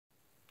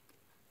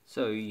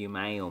So you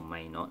may or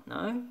may not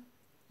know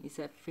is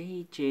that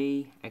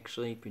Fiji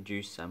actually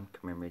produced some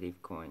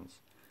commemorative coins.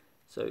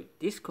 So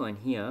this coin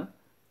here,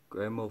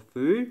 Grow More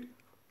Food,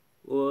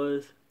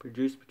 was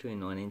produced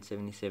between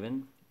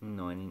 1977 and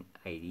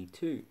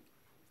 1982.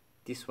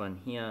 This one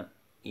here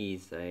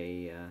is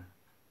a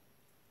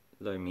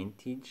low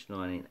mintage,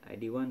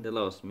 1981, the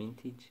lowest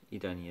mintage.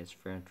 It only has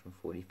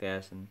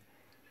 340,000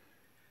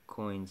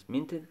 coins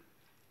minted.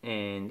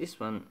 And this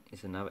one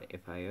is another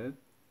FAO,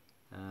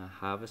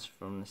 Harvest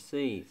from the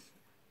Seas,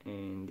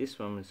 and this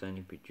one was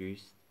only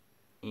produced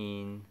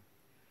in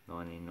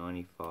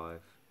 1995.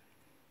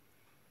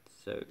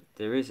 So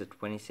there is a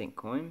 20-cent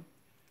coin.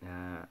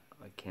 I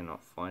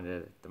cannot find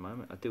it at the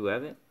moment. I do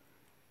have it,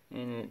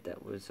 and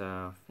that was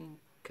I think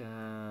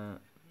can't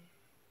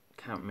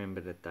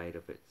remember the date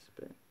of it,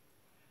 but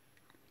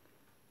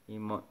it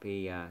might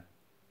be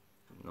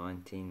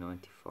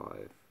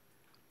 1995.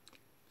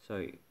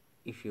 So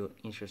if you're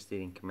interested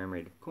in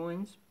commemorative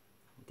coins,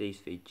 these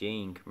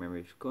Fijian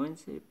commemorative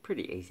coins, they're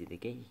pretty easy to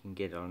get. You can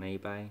get it on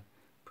eBay,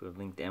 put a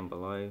link down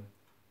below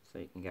so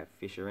you can go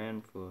fish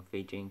around for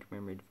Fijian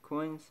commemorative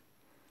coins.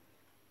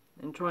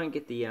 And try and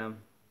get the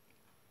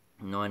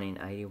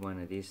 1981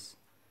 of this,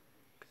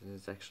 because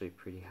it's actually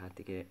pretty hard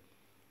to get.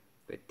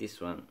 But this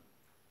one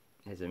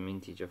has a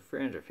mintage of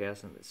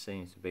 300,000, but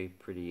seems to be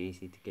pretty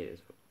easy to get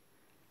as well,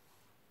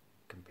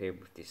 compared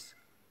with this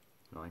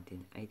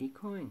 1980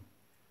 coin.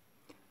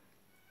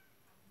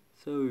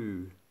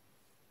 So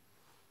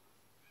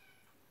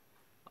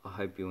I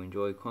hope you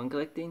enjoy coin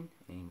collecting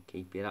and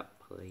keep it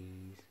up,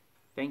 please.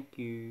 Thank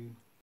you.